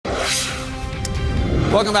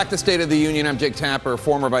Welcome back to State of the Union. I'm Jake Tapper.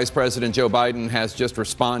 Former Vice President Joe Biden has just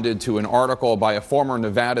responded to an article by a former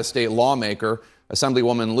Nevada state lawmaker.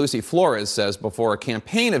 Assemblywoman Lucy Flores says before a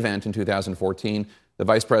campaign event in 2014, the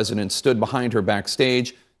vice president stood behind her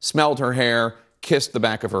backstage, smelled her hair, kissed the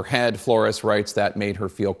back of her head. Flores writes that made her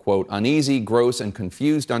feel, quote, uneasy, gross, and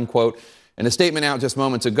confused, unquote. In a statement out just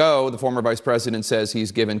moments ago, the former vice president says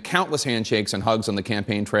he's given countless handshakes and hugs on the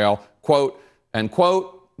campaign trail, quote, and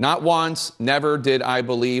quote, not once, never did I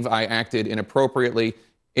believe I acted inappropriately.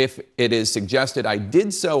 If it is suggested I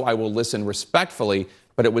did so, I will listen respectfully,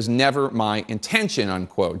 but it was never my intention,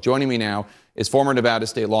 unquote. Joining me now is former Nevada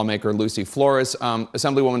state lawmaker Lucy Flores.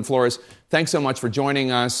 Assemblywoman Flores, thanks so much for joining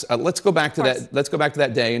us. Let's go back to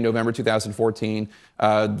that day in November 2014.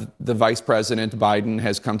 The vice president, Biden,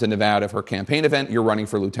 has come to Nevada for a campaign event. You're running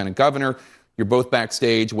for lieutenant governor. You're both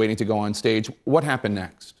backstage, waiting to go on stage. What happened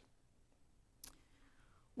next?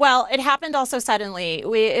 Well, it happened also suddenly.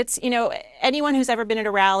 Anyone who's ever been at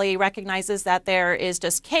a rally recognizes that there is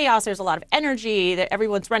just chaos. There's a lot of energy, that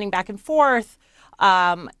everyone's running back and forth.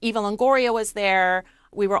 Eva Longoria was there.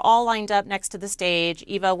 We were all lined up next to the stage.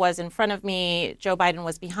 Eva was in front of me. Joe Biden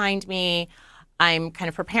was behind me. I'm kind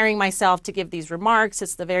of preparing myself to give these remarks.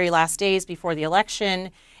 It's the very last days before the election.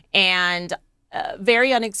 And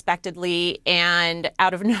very unexpectedly and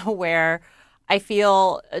out of nowhere, I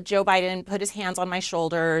feel Joe Biden put his hands on my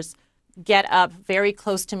shoulders, get up very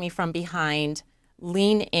close to me from behind,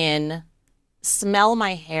 lean in, smell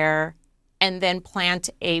my hair, and then plant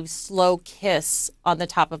a slow kiss on the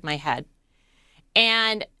top of my head.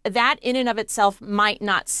 And that in and of itself might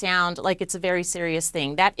not sound like it's a very serious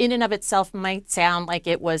thing. That in and of itself might sound like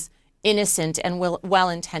it was innocent and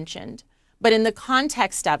well-intentioned. But in the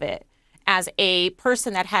context of it, as a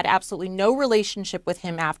person that had absolutely no relationship with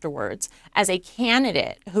him afterwards, as a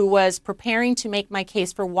candidate who was preparing to make my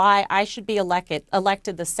case for why I should be elected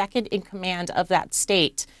the second in command of that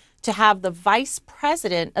state, to have the vice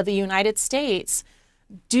president of the United States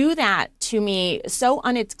do that to me so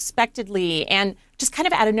unexpectedly and just kind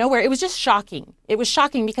of out of nowhere, it was just shocking. It was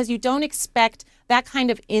shocking because you don't expect that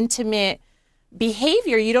kind of intimate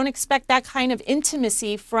behavior. You don't expect that kind of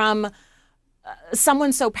intimacy from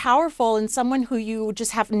someone so powerful and someone who you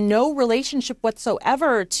just have no relationship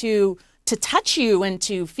whatsoever to touch you and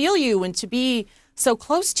to feel you and to be so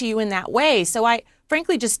close to you in that way. So I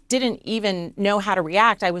frankly just didn't even know how to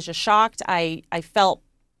react. I was just shocked. I felt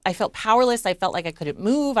powerless. I felt like I couldn't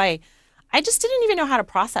move. I just didn't even know how to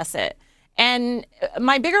process it. And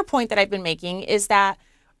my bigger point that I've been making is that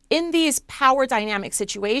in these power dynamic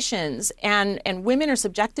situations, and women are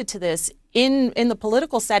subjected to this in the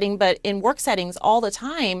political setting, but in work settings all the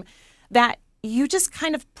time, that you just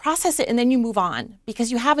kind of process it and then you move on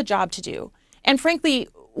because you have a job to do. And frankly,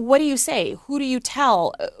 what do you say? Who do you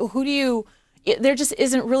tell? There just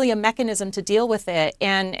isn't really a mechanism to deal with it.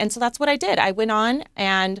 And so that's what I did. I went on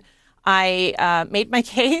and I made my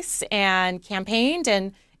case and campaigned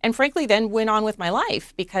and frankly then went on with my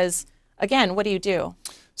life because, again, what do you do?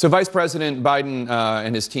 So Vice President Biden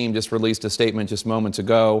and his team just released a statement just moments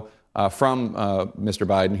ago from Mr.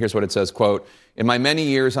 Biden. Here's what it says, quote, in my many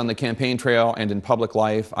years on the campaign trail and in public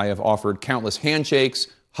life, I have offered countless handshakes,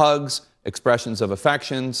 hugs, expressions of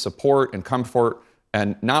affection, support, and comfort.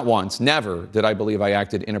 And not once, never did I believe I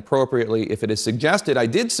acted inappropriately. If it is suggested I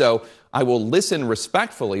did so, I will listen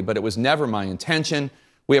respectfully, but it was never my intention.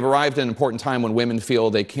 We have arrived at an important time when women feel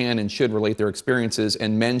they can and should relate their experiences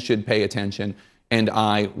and men should pay attention. And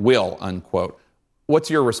I will, unquote. What's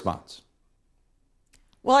your response?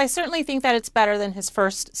 Well, I certainly think that it's better than his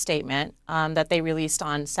first statement that they released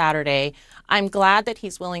on Saturday. I'm glad that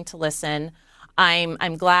he's willing to listen.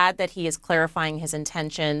 I'm glad that he is clarifying his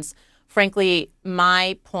intentions. Frankly,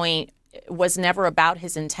 my point was never about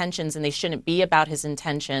his intentions, and they shouldn't be about his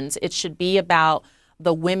intentions. It should be about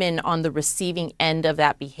the women on the receiving end of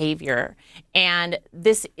that behavior. And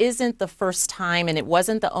this isn't the first time, and it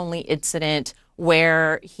wasn't the only incident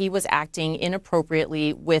where he was acting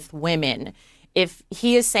inappropriately with women. If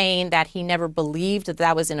he is saying that he never believed that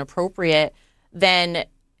that was inappropriate, then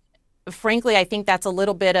frankly, I think that's a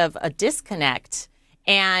little bit of a disconnect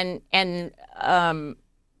and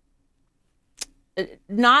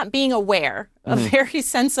not being aware, a very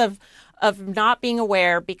sense of not being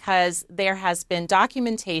aware, because there has been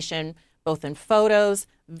documentation, both in photos,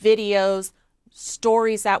 videos,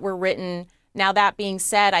 stories that were written. Now, that being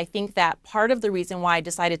said, I think that part of the reason why I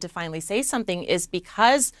decided to finally say something is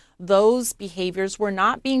because those behaviors were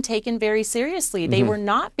not being taken very seriously. They were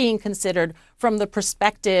not being considered from the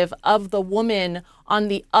perspective of the woman on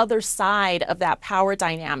the other side of that power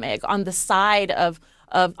dynamic, on the side of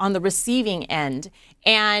on the receiving end.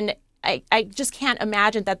 And I just can't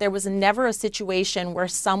imagine that there was never a situation where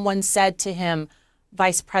someone said to him,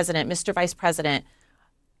 Vice President, Mr. Vice President,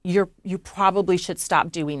 you probably should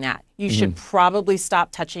stop doing that. You should probably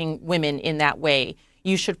stop touching women in that way.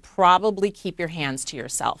 You should probably keep your hands to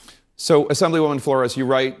yourself. So, Assemblywoman Flores, you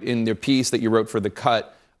write in the piece that you wrote for The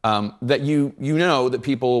Cut that you know that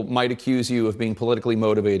people might accuse you of being politically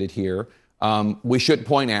motivated here. We should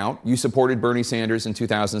point out, you supported Bernie Sanders in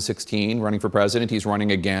 2016, running for president. He's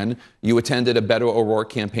running again. You attended a Beto O'Rourke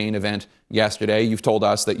campaign event yesterday. You've told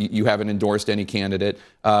us that you haven't endorsed any candidate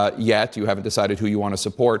yet. You haven't decided who you want to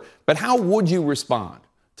support. But how would you respond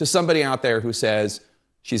to somebody out there who says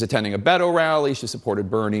she's attending a Beto rally, she supported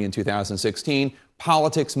Bernie in 2016,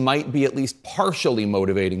 politics might be at least partially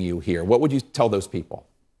motivating you here? What would you tell those people?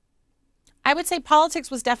 I would say politics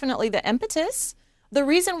was definitely the impetus. The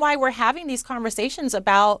reason why we're having these conversations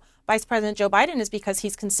about Vice President Joe Biden is because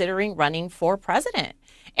he's considering running for president.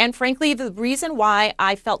 And frankly, the reason why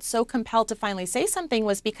I felt so compelled to finally say something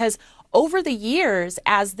was because over the years,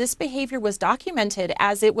 as this behavior was documented,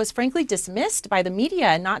 as it was frankly dismissed by the media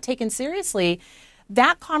and not taken seriously,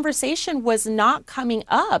 that conversation was not coming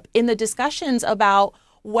up in the discussions about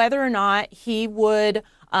whether or not he would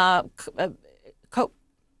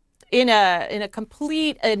in a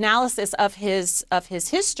complete analysis of his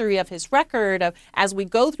history, of his record, as we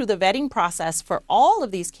go through the vetting process for all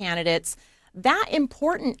of these candidates, that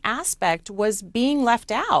important aspect was being left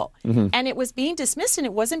out, and it was being dismissed, and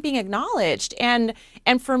it wasn't being acknowledged. And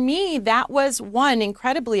for me, that was, one,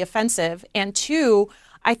 incredibly offensive, and two,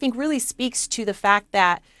 I think really speaks to the fact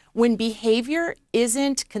that when behavior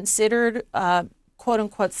isn't considered quote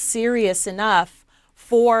unquote serious enough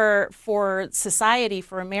for society,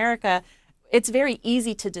 for America, it's very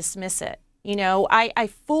easy to dismiss it. You know, I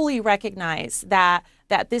fully recognize that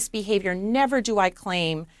this behavior, never do I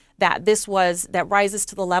claim that that rises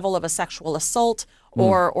to the level of a sexual assault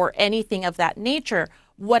or anything of that nature.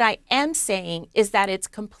 What I am saying is that it's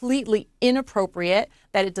completely inappropriate,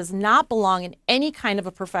 that it does not belong in any kind of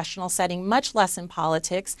a professional setting, much less in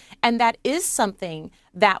politics, and that is something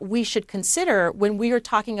that we should consider when we are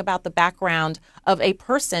talking about the background of a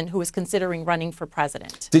person who is considering running for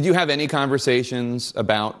president. Did you have any conversations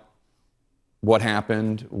about what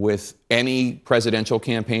happened with any presidential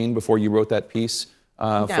campaign before you wrote that piece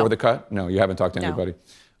for The Cut? No, you haven't talked to anybody.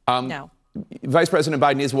 No. Vice President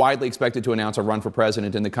Biden is widely expected to announce a run for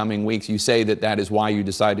president in the coming weeks. You say that is why you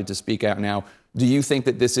decided to speak out now. Do you think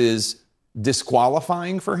that this is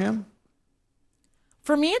disqualifying for him?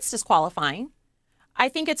 For me, it's disqualifying. I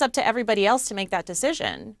think it's up to everybody else to make that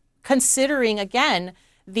decision, considering, again,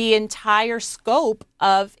 the entire scope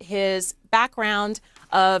of his background,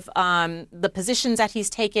 of the positions that he's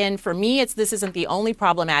taken. For me, this isn't the only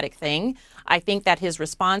problematic thing. I think that his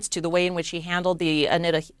response to the way in which he handled the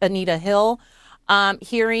Anita Hill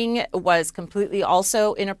hearing was completely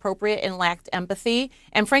also inappropriate and lacked empathy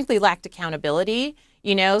and frankly lacked accountability.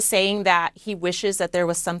 You know, saying that he wishes that there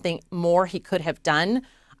was something more he could have done,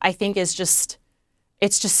 I think is just,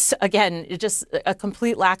 again, a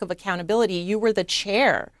complete lack of accountability. You were the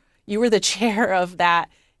chair. You were the chair of that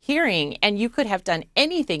hearing, and you could have done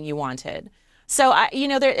anything you wanted. So,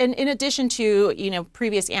 in addition to,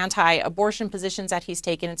 previous anti-abortion positions that he's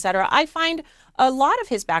taken, et cetera, I find a lot of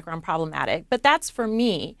his background problematic, but that's for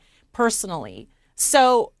me personally.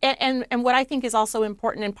 So, and what I think is also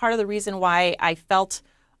important, and part of the reason why I felt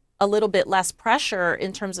a little bit less pressure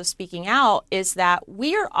in terms of speaking out, is that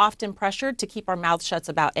we are often pressured to keep our mouths shut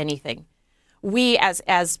about anything. We, as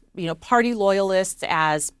party loyalists,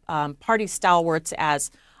 as party stalwarts, as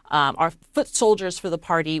our foot soldiers for the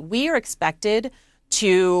party, we are expected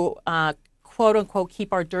to, quote unquote,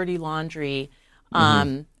 keep our dirty laundry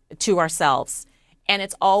to ourselves. And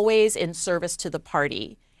it's always in service to the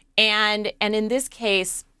party. And in this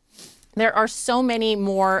case, there are so many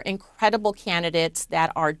more incredible candidates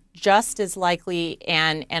that are just as likely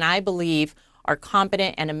and I believe are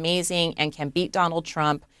competent and amazing and can beat Donald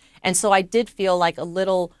Trump. And so I did feel like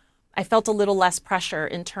I felt a little less pressure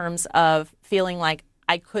in terms of feeling like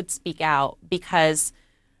I could speak out because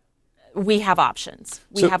we have options.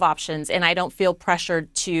 We have options, and I don't feel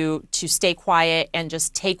pressured to stay quiet and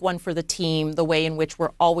just take one for the team the way in which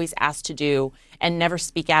we're always asked to do and never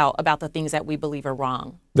speak out about the things that we believe are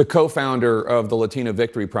wrong. The co-founder of the Latino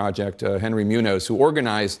Victory Project, Henry Munoz, who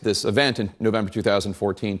organized this event in November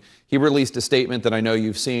 2014, he released a statement that I know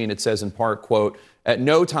you've seen. It says in part, quote, "At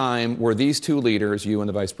no time were these two leaders, you and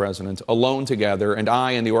the vice president, alone together, and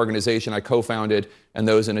I and the organization I co-founded and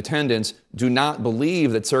those in attendance do not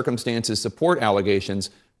believe that circumstances support allegations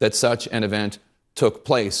that such an event took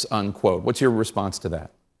place," unquote. What's your response to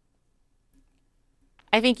that?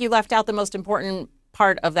 I think you left out the most important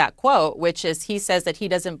part of that quote, which is he says that he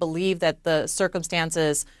doesn't believe that the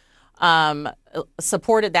circumstances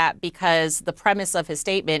supported that because the premise of his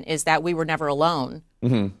statement is that we were never alone.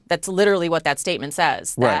 Mm-hmm. That's literally what that statement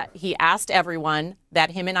says, that he asked everyone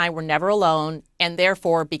that him and I were never alone, and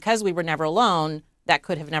therefore, because we were never alone, that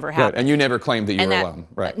could have never happened. Right. And you never claimed that you were alone.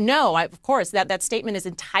 Right. No, of course, that statement is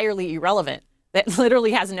entirely irrelevant. That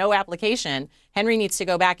literally has no application. Henry needs to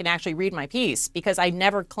go back and actually read my piece, because I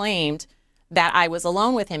never claimed that I was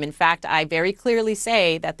alone with him. In fact, I very clearly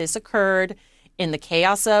say that this occurred in the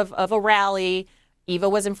chaos of a rally. Eva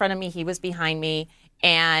was in front of me, he was behind me.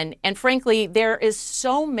 And frankly, there is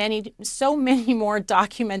so many more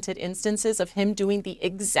documented instances of him doing the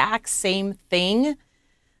exact same thing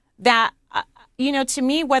that, to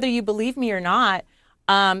me, whether you believe me or not,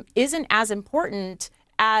 isn't as important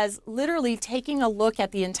as literally taking a look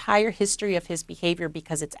at the entire history of his behavior,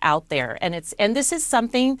 because it's out there. And this is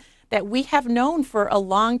something that we have known for a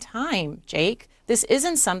long time, Jake. This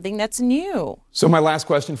isn't something that's new. So my last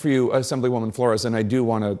question for you, Assemblywoman Flores, and I do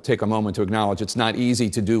want to take a moment to acknowledge it's not easy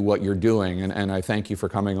to do what you're doing, and I thank you for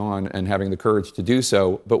coming on and having the courage to do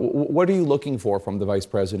so. But what are you looking for from the Vice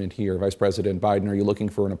President here, Vice President Biden? Are you looking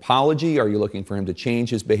for an apology? Are you looking for him to change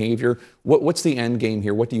his behavior? What's the end game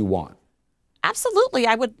here? What do you want? Absolutely.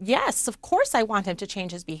 Yes, of course I want him to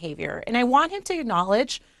change his behavior. And I want him to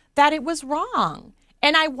acknowledge that it was wrong.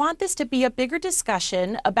 And I want this to be a bigger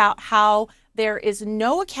discussion about how there is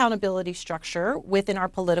no accountability structure within our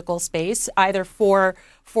political space, either for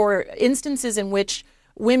instances in which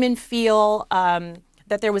women feel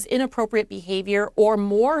that there was inappropriate behavior, or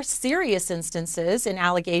more serious instances in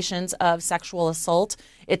allegations of sexual assault,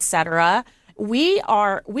 et cetera. We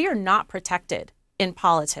are not protected in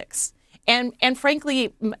politics. And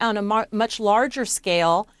frankly, on a much larger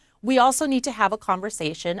scale, we also need to have a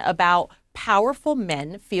conversation about powerful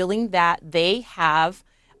men feeling that they have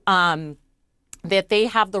the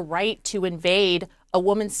right to invade a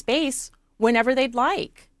woman's space whenever they'd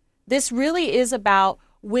like. This really is about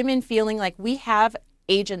women feeling like we have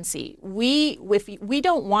agency. If we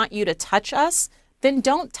don't want you to touch us, then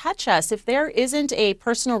don't touch us. If there isn't a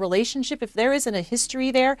personal relationship, if there isn't a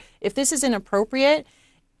history there, if this is inappropriate,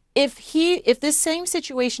 if this same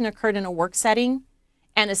situation occurred in a work setting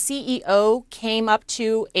and a CEO came up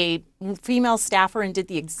to a female staffer and did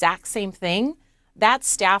the exact same thing, that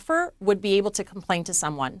staffer would be able to complain to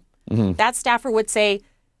someone. Mm-hmm. That staffer would say,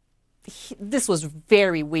 this was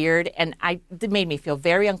very weird, and it made me feel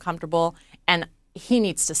very uncomfortable, and he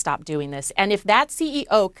needs to stop doing this. And if that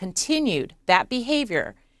CEO continued that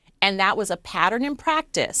behavior, and that was a pattern in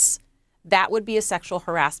practice, that would be a sexual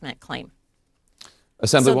harassment claim.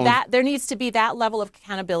 So there needs to be that level of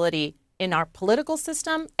accountability in our political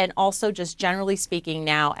system, and also just generally speaking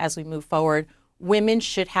now as we move forward, women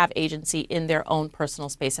should have agency in their own personal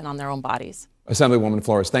space and on their own bodies. Assemblywoman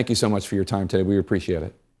Flores, thank you so much for your time today. We appreciate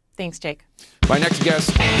it. Thanks, Jake. My next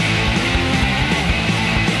guest...